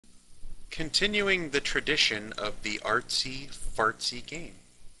Continuing the tradition of the artsy-fartsy game.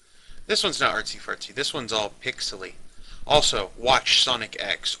 This one's not artsy-fartsy, this one's all pixely. Also, watch Sonic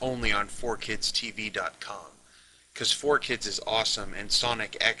X only on 4kidstv.com, because 4Kids is awesome and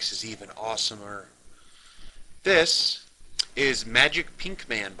Sonic X is even awesomer. This is Magic Pink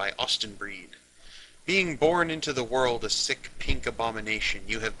Man by Austin Breed. Being born into the world a sick pink abomination,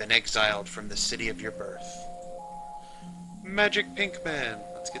 you have been exiled from the city of your birth. Magic Pink Man.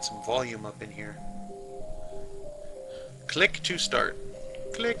 Let's get some volume up in here. Click to start.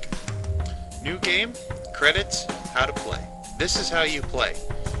 Click. New game, credits, how to play. This is how you play.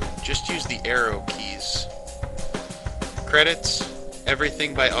 Just use the arrow keys. Credits,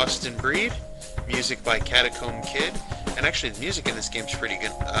 everything by Austin Breed, music by Catacomb Kid, and actually the music in this game's pretty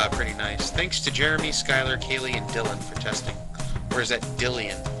good, pretty nice. Thanks to Jeremy, Skylar, Kaylee, and Dylan for testing. Or is that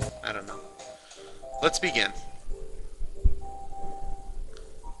Dillian? I don't know. Let's begin.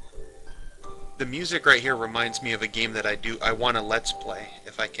 The music right here reminds me of a game that I want to let's play,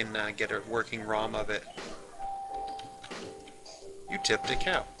 if I can get a working ROM of it. You tipped a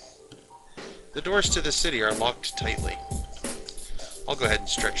cow. The doors to the city are locked tightly. I'll go ahead and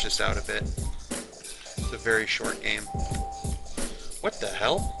stretch this out a bit. It's a very short game. What the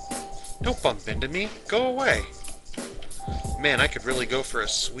hell? Don't bump into me. Go away. Man, I could really go for a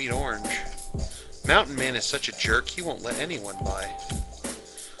sweet orange. Mountain Man is such a jerk, he won't let anyone by.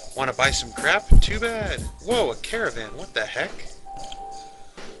 Want to buy some crap? Too bad. Whoa, a caravan. What the heck?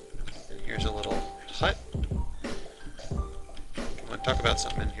 And here's a little hut. I want to talk about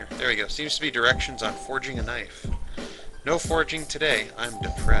something in here. There we go. Seems to be directions on forging a knife. No forging today. I'm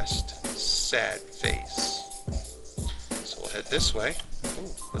depressed. Sad face. So we'll head this way.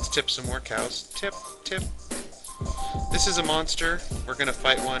 Ooh, let's tip some more cows. Tip, tip. This is a monster. We're going to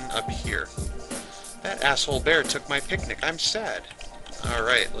fight one up here. That asshole bear took my picnic. I'm sad.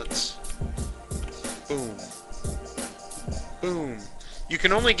 Alright, let's... Boom. Boom. You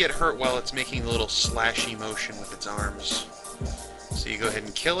can only get hurt while it's making a little slashy motion with its arms. So you go ahead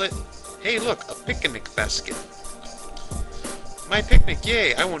and kill it. Hey, look, a picnic basket. My picnic,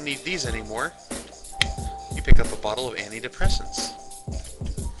 yay! I won't need these anymore. You pick up a bottle of antidepressants.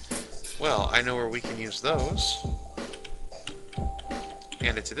 Well, I know where we can use those.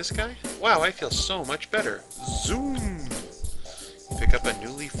 Hand it to this guy. Wow, I feel so much better. Zoom! Pick up a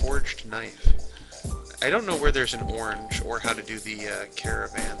newly forged knife. I don't know where there's an orange or how to do the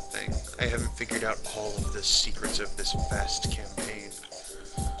caravan thing. I haven't figured out all of the secrets of this vast campaign.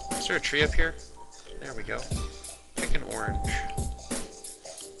 Is there a tree up here? There we go. Pick an orange.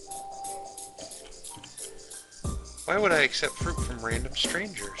 Why would I accept fruit from random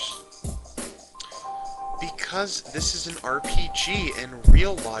strangers? Because this is an RPG and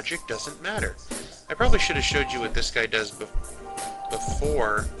real logic doesn't matter. I probably should have showed you what this guy does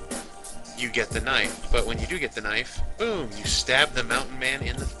before you get the knife. But when you do get the knife, boom, you stab the mountain man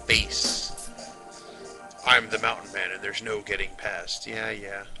in the face. I'm the mountain man and there's no getting past.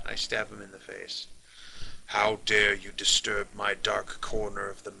 Yeah, I stab him in the face. How dare you disturb my dark corner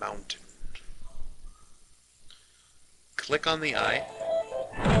of the mountain? Click on the eye.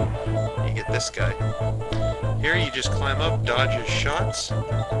 You get this guy. Here you just climb up, dodge his shots,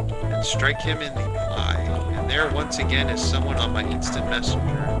 and strike him in the eye. And there once again is someone on my instant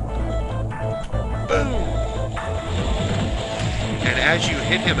messenger. Boom! And as you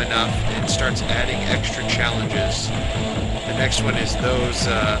hit him enough, it starts adding extra challenges. The next one is those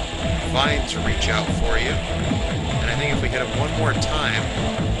vines reach out for you. And I think if we hit him one more time,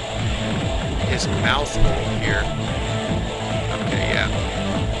 his mouth will appear. Okay, yeah.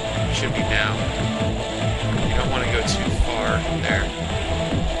 Should be now. You don't want to go too far there,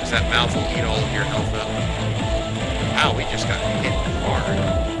 because that mouth will eat all of your health up. Ow, we just got hit hard.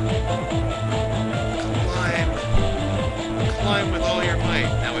 Climb. Climb with all your might.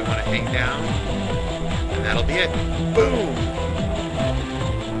 Now we want to hang down, and that'll be it. Boom!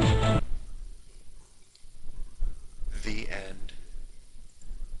 The end.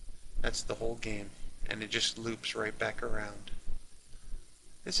 That's the whole game, and it just loops right back around.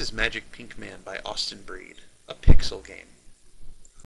 This is Magic Pink Man by Austin Breed, a pixel game.